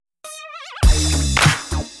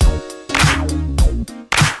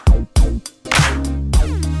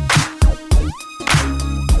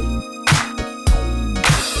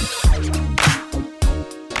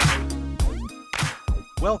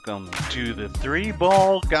Welcome to the Three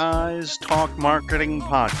Bald Guys Talk Marketing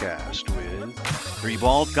Podcast with Three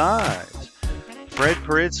Bald Guys. Fred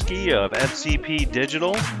Paritsky of FCP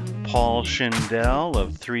Digital, Paul Schindel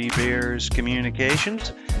of Three Bears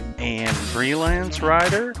Communications, and freelance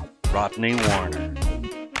writer Rodney Warner.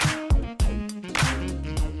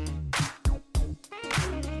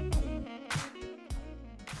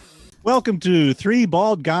 Welcome to Three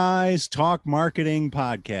Bald Guys Talk Marketing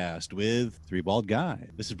Podcast with Three Bald Guys.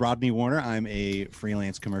 This is Rodney Warner. I'm a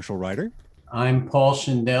freelance commercial writer. I'm Paul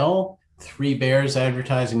Schindel, Three Bears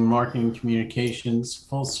Advertising, Marketing, Communications,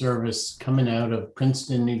 full service, coming out of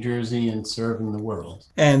Princeton, New Jersey, and serving the world.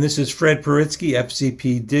 And this is Fred Paritsky,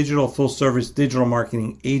 FCP Digital, full service digital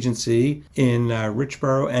marketing agency in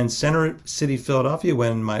Richboro and Center City, Philadelphia,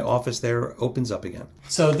 when my office there opens up again.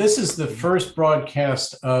 So this is the first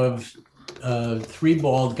broadcast of Three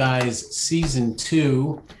Bald Guys Season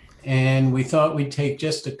 2. And we thought we'd take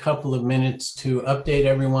just a couple of minutes to update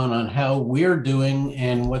everyone on how we're doing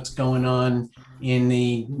and what's going on in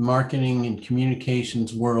the marketing and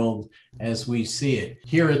communications world as we see it.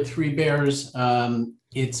 Here at Three Bears,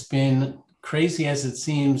 it's been crazy as it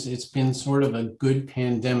seems. It's been sort of a good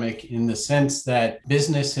pandemic in the sense that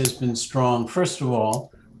business has been strong. First of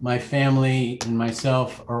all, my family and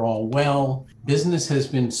myself are all well. Business has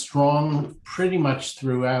been strong pretty much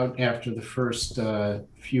throughout after the first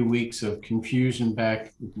few weeks of confusion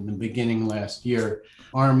back in the beginning last year.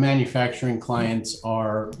 Our manufacturing clients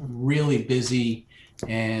are really busy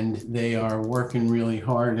and they are working really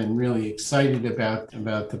hard and really excited about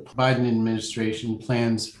the Biden administration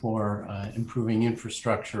plans for improving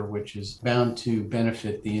infrastructure, which is bound to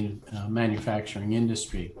benefit the manufacturing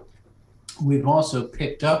industry. We've also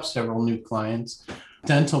picked up several new clients.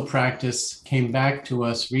 Dental practice came back to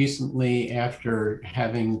us recently after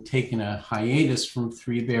having taken a hiatus from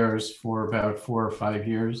Three Bears for about 4 or 5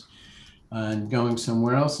 years and going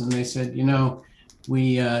somewhere else. And they said, you know,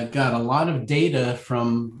 we got a lot of data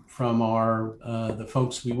from our the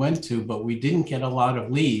folks we went to, but we didn't get a lot of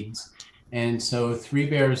leads. And so Three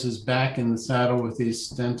Bears is back in the saddle with this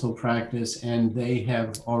dental practice, and they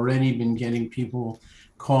have already been getting people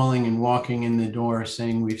calling and walking in the door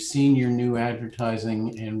saying, we've seen your new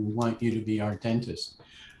advertising and we want you to be our dentist.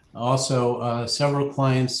 Also, several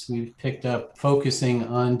clients we've picked up focusing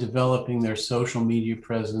on developing their social media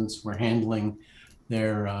presence. We're handling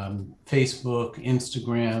their Facebook,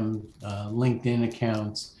 Instagram, LinkedIn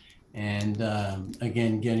accounts, and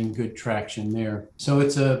again, getting good traction there. So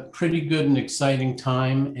it's a pretty good and exciting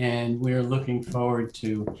time, and we're looking forward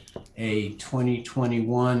to a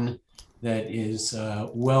 2021 that is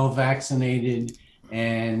well vaccinated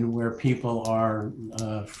and where people are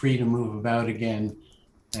free to move about again,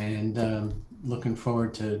 and looking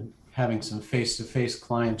forward to having some face-to-face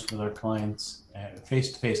contact with our clients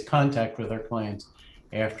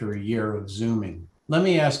after a year of Zooming. Let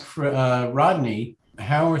me ask Rodney,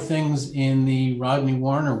 how are things in the Rodney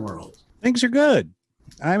Warner world? Things are good.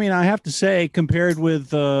 I mean, I have to say, compared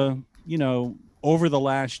with, over the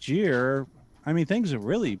last year, I mean, things have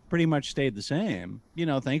really pretty much stayed the same.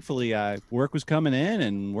 Thankfully, work was coming in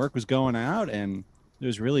and work was going out, and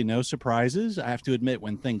there's really no surprises. I have to admit,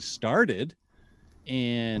 when things started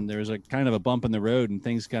and there was a kind of a bump in the road and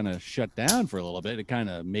things kind of shut down for a little bit, it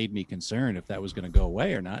kind of made me concerned if that was going to go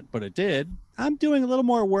away or not, but it did. I'm doing a little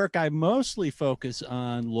more work. I mostly focus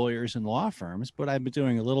on lawyers and law firms, but I've been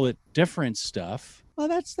doing a little bit different stuff. Well,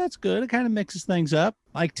 that's good. It kind of mixes things up.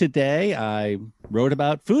 Like today, I wrote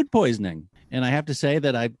about food poisoning. And I have to say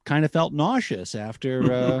that I kind of felt nauseous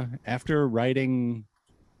after after writing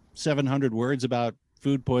 700 words about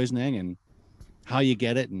food poisoning and how you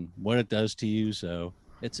get it and what it does to you. So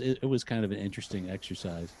it was kind of an interesting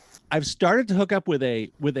exercise. I've started to hook up with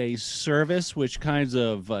a service which kinds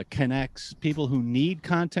of connects people who need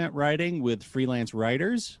content writing with freelance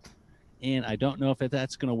writers. And I don't know if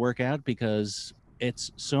that's going to work out because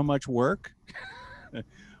it's so much work.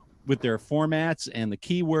 With their formats and the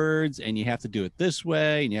keywords, and you have to do it this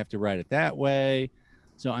way and you have to write it that way.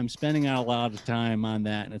 So I'm spending a lot of time on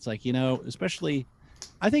that. And it's like, especially,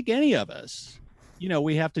 I think any of us,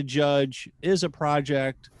 we have to judge, is a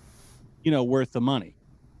project, worth the money?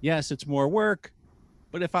 Yes, it's more work,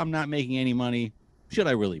 but if I'm not making any money, should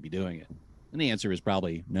I really be doing it? And the answer is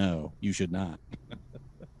probably no, you should not.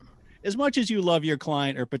 As much as you love your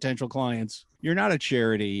client or potential clients, you're not a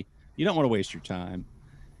charity. You don't want to waste your time.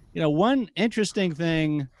 One interesting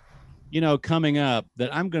thing, coming up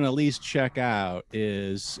that I'm going to at least check out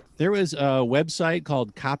is there was a website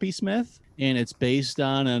called Copysmith, and it's based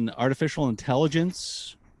on an artificial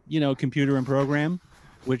intelligence, computer and program,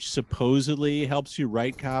 which supposedly helps you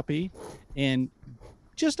write copy. And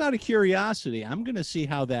just out of curiosity, I'm going to see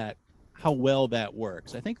how well that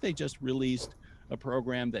works. I think they just released a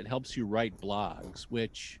program that helps you write blogs,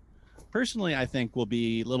 which personally I think will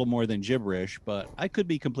be a little more than gibberish, but I could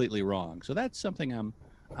be completely wrong. So that's something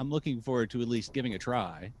I'm looking forward to at least giving a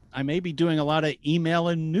try. I may be doing a lot of email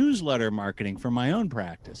and newsletter marketing for my own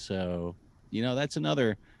practice. So, that's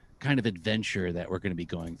another kind of adventure that we're going to be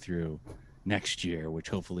going through next year, which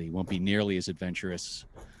hopefully won't be nearly as adventurous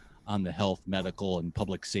on the health, medical, and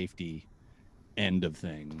public safety end of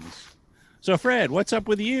things. So, Fred, what's up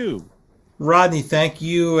with you? Rodney, thank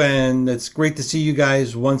you. And it's great to see you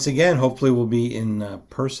guys once again. Hopefully we'll be in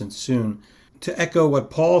person soon. To echo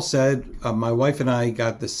what Paul said, my wife and I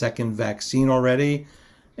got the second vaccine already.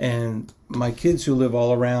 And my kids who live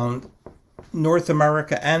all around North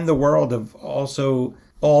America and the world have also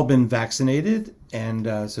all been vaccinated. And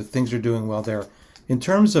so things are doing well there. In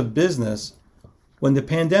terms of business, when the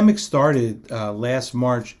pandemic started last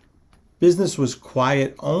March, business was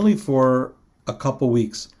quiet only for a couple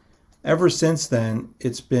weeks. Ever since then,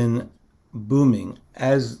 it's been booming.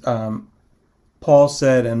 As Paul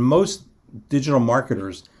said, and most digital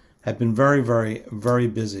marketers have been very, very, very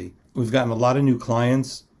busy. We've gotten a lot of new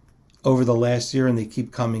clients over the last year, and they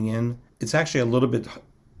keep coming in. It's actually a little bit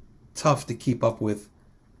tough to keep up with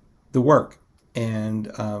the work.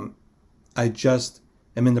 And I just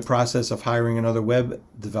am in the process of hiring another web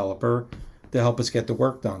developer to help us get the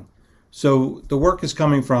work done. So the work is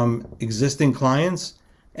coming from existing clients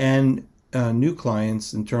and new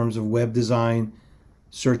clients in terms of web design,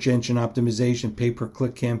 search engine optimization,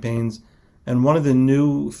 pay-per-click campaigns. And one of the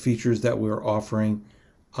new features that we're offering,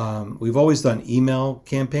 we've always done email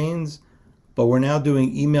campaigns, but we're now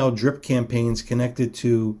doing email drip campaigns connected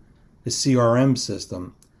to the CRM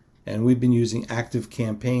system. And we've been using Active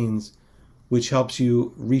Campaigns, which helps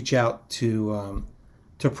you reach out to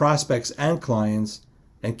prospects and clients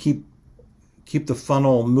and keep the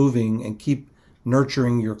funnel moving and keep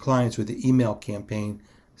nurturing your clients with the email campaign,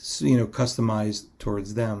 customized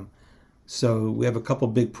towards them. So we have a couple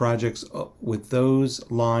big projects with those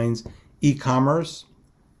lines. E-commerce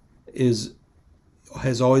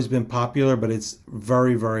has always been popular, but it's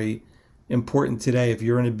very, very important today. If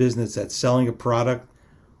you're in a business that's selling a product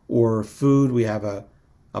or food, we have a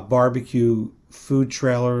barbecue food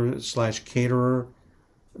trailer / caterer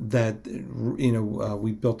that,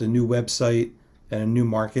 we built a new website and a new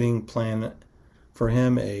marketing plan for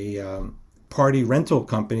him, a party rental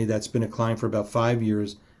company that's been a client for about 5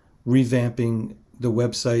 years, revamping the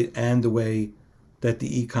website and the way that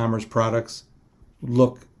the e-commerce products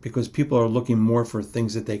look, because people are looking more for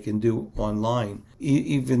things that they can do online.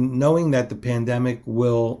 Even knowing that the pandemic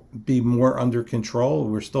will be more under control,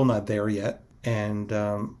 we're still not there yet. And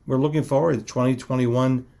we're looking forward.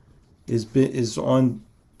 2021 is on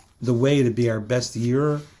the way to be our best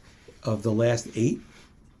year of the last 8.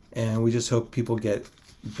 And we just hope people get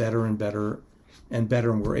better and better and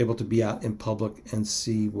better, and we're able to be out in public and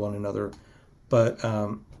see one another. But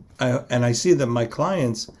I see that my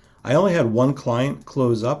clients, I only had one client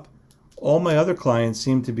close up. All my other clients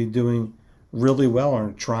seem to be doing really well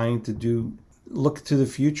and trying to look to the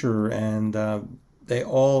future, and they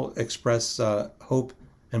all express hope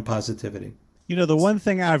and positivity. The one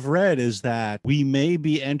thing I've read is that we may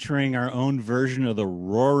be entering our own version of the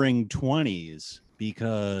Roaring 20s,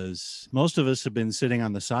 because most of us have been sitting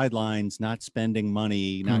on the sidelines, not spending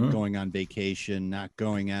money, not going on vacation, not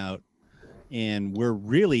going out, and we're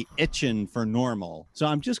really itching for normal. So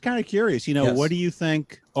I'm just kind of curious, Yes. What do you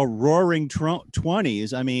think a Roaring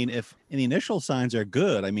 20s? I mean, if the initial signs are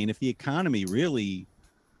good, I mean, if the economy really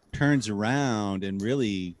turns around and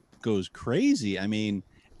really goes crazy, I mean,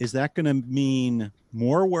 is that going to mean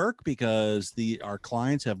more work because our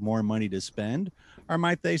clients have more money to spend? Or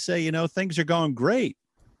might they say, things are going great,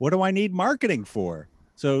 what do I need marketing for?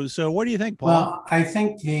 So what do you think, Paul? Well, I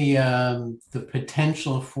think the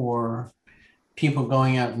potential for people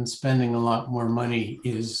going out and spending a lot more money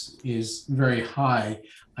is very high.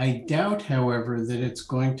 I doubt, however, that it's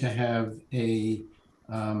going to have a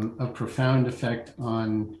profound effect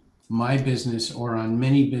on my business or on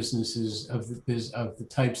many businesses of the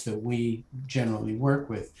types that we generally work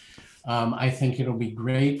with. I think it'll be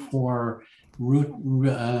great for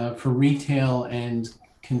retail and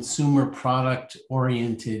consumer product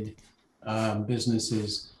oriented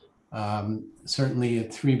businesses. Certainly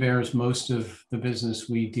at Three Bears, most of the business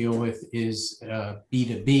we deal with is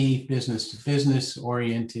B2B, business to business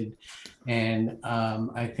oriented. And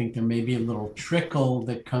I think there may be a little trickle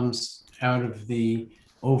that comes out of the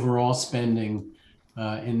overall spending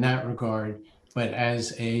in that regard. But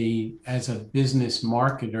as a business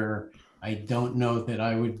marketer, I don't know that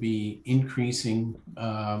I would be increasing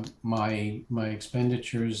my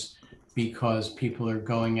expenditures because people are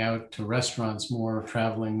going out to restaurants more,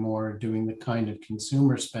 traveling more, doing the kind of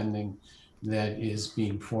consumer spending that is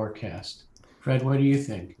being forecast. Fred, what do you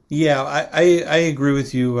think? Yeah, I agree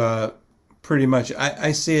with you pretty much.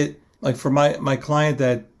 I see it like for my client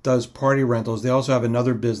that does party rentals, they also have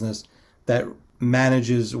another business that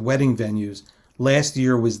manages wedding venues. Last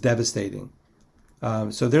year was devastating.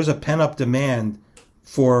 So there's a pent up demand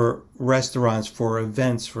for restaurants, for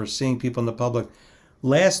events, for seeing people in the public.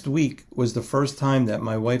 Last week was the first time that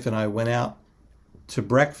my wife and I went out to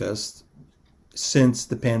breakfast since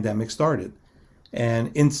the pandemic started.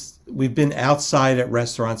 And we've been outside at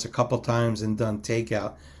restaurants a couple times and done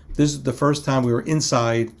takeout. This is the first time we were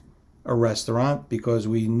inside a restaurant because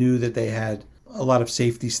we knew that they had a lot of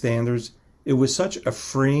safety standards. It was such a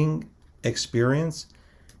freeing experience.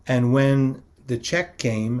 And when the check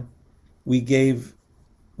came, we gave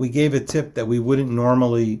a tip that we wouldn't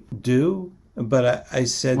normally do. But I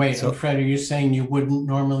said, Wait, so, Fred, are you saying you wouldn't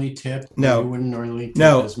normally tip? No, you wouldn't normally tip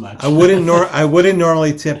no, as much. I wouldn't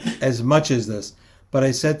normally tip as much as this. But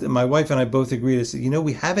I said that my wife and I both agreed. I said,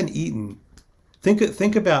 we haven't eaten.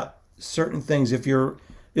 Think about certain things. If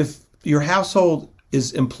your household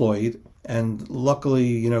is employed, and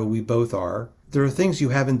luckily, we both are, there are things you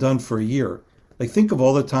haven't done for a year. Like think of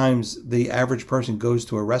all the times the average person goes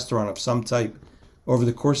to a restaurant of some type over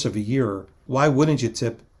the course of a year. Why wouldn't you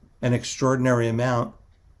tip an extraordinary amount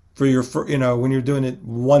for when you're doing it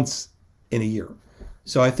once in a year?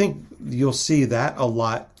 So I think you'll see that a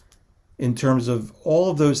lot in terms of all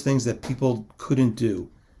of those things that people couldn't do.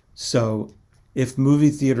 So if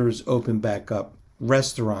movie theaters open back up,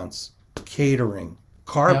 restaurants, catering,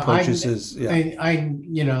 car purchases. I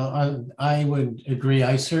would agree.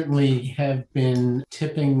 I certainly have been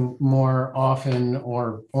tipping more often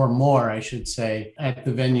or more, I should say, at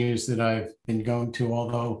the venues that I've been going to,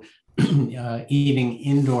 although eating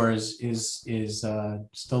indoors is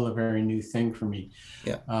still a very new thing for me.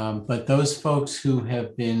 Yeah. But those folks who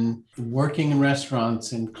have been working in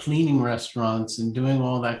restaurants and cleaning restaurants and doing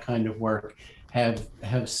all that kind of work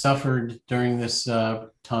have suffered during this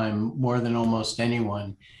time more than almost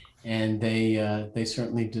anyone, and they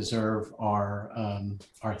certainly deserve our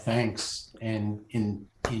thanks and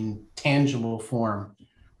in tangible form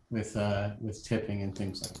with tipping and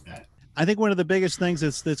things like that. I think one of the biggest things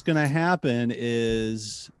that's going to happen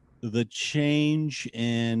is the change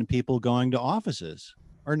in people going to offices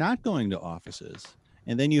or not going to offices.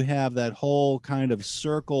 And then you have that whole kind of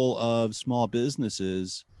circle of small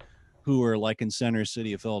businesses who are like in Center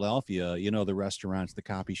City of Philadelphia, the restaurants, the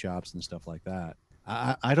coffee shops and stuff like that.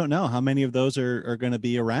 I don't know how many of those are going to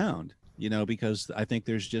be around, because I think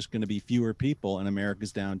there's just going to be fewer people in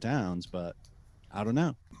America's downtowns, but I don't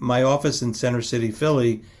know. My office in Center City,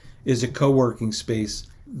 Philly, is a co-working space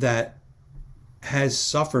that has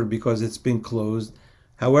suffered because it's been closed.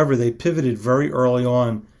 However, they pivoted very early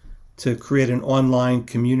on to create an online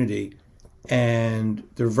community, and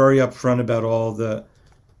they're very upfront about all the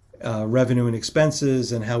revenue and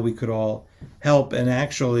expenses and how we could all help. And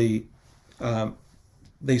actually,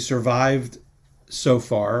 they survived so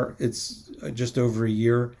far. It's just over a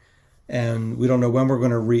year, and we don't know when we're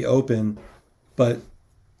going to reopen, but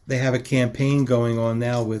they have a campaign going on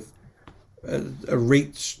now with a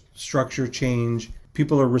rate structure change.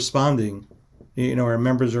 People are responding. Our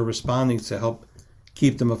members are responding to help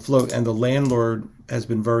keep them afloat. And the landlord has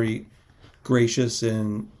been very gracious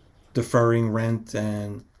in deferring rent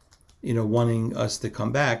and, wanting us to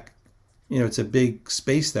come back. It's a big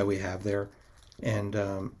space that we have there. And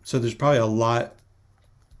so there's probably a lot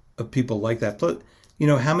of people like that. But,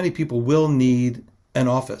 how many people will need an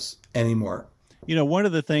office anymore? One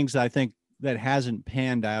of the things I think that hasn't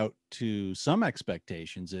panned out to some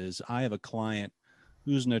expectations is I have a client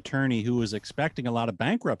who's an attorney who was expecting a lot of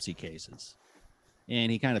bankruptcy cases,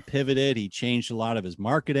 and he kind of pivoted. He changed a lot of his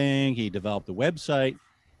marketing. He developed a website,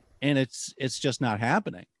 and it's just not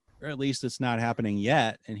happening, or at least it's not happening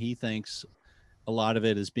yet. And he thinks a lot of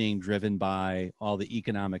it is being driven by all the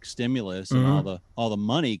economic stimulus and all the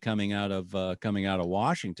money coming out of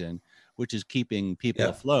Washington, which is keeping people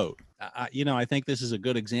afloat. I think this is a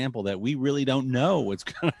good example that we really don't know what's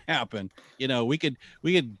going to happen. We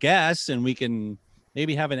could guess, and we can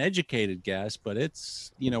maybe have an educated guess, but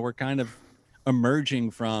it's, we're kind of emerging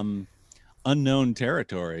from unknown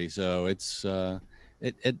territory. So it's,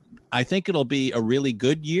 I think it'll be a really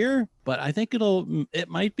good year, but I think it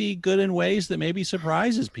might be good in ways that maybe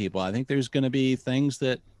surprises people. I think there's going to be things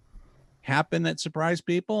that happen that surprise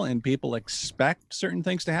people, and people expect certain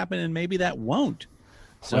things to happen, and maybe that won't.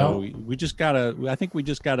 So Well- I think we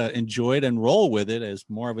just gotta enjoy it and roll with it as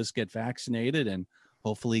more of us get vaccinated, and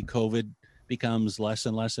hopefully COVID becomes less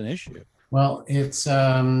and less an issue. Well, it's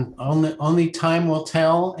only time will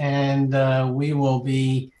tell, and we will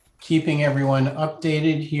be keeping everyone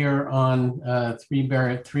updated here on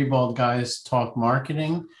Three Bald Guys Talk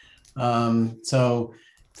Marketing. So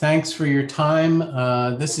thanks for your time.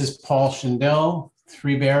 This is Paul Schindel,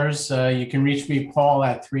 Three Bears. You can reach me, Paul,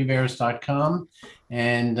 at threebears.com,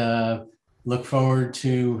 and look forward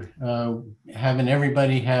to having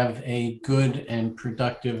everybody have a good and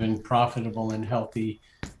productive and profitable and healthy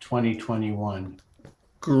 2021.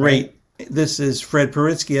 Great. This is Fred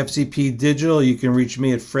Paritsky, FCP Digital. You can reach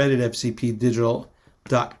me at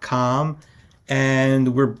fred@fcpdigital.com.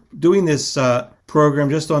 And we're doing this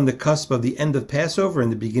program just on the cusp of the end of Passover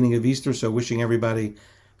and the beginning of Easter. So wishing everybody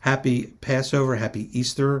happy Passover, happy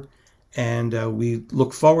Easter. And we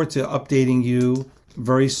look forward to updating you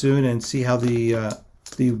very soon and see how the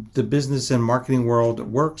business and marketing world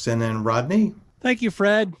works. And then Rodney? Thank you,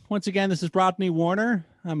 Fred. Once again, this is Rodney Warner.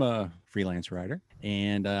 I'm a freelance writer,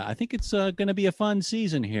 and I think it's going to be a fun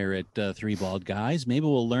season here at Three Bald Guys. Maybe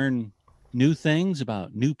we'll learn new things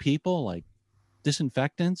about new people, like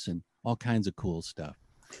disinfectants and all kinds of cool stuff.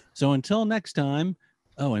 So until next time,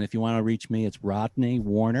 and if you want to reach me, it's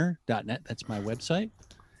rodneywarner.net. That's my website.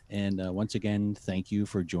 And once again, thank you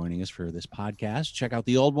for joining us for this podcast. Check out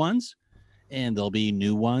the old ones, and there'll be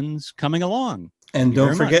new ones coming along. And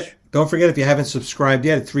don't forget if you haven't subscribed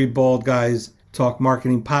yet, Three Bald Guys Talk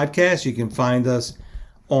Marketing Podcast. You can find us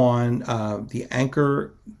on the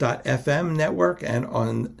Anchor.fm network and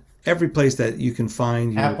on every place that you can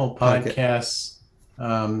find your Apple Podcasts,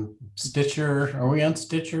 Stitcher. Are we on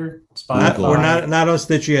Stitcher? We're Spotify. not on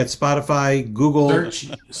Stitcher yet. Spotify, Google.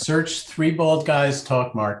 Search Three Bald Guys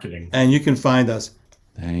Talk Marketing. And you can find us.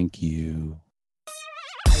 Thank you.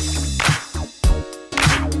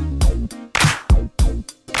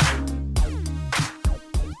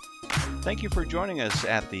 Thank you for joining us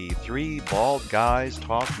at the Three Bald Guys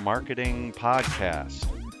Talk Marketing Podcast.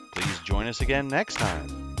 Please join us again next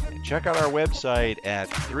time. And check out our website at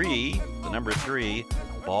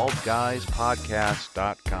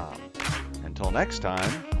 3baldguyspodcast.com. Until next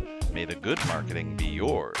time, may the good marketing be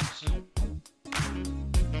yours.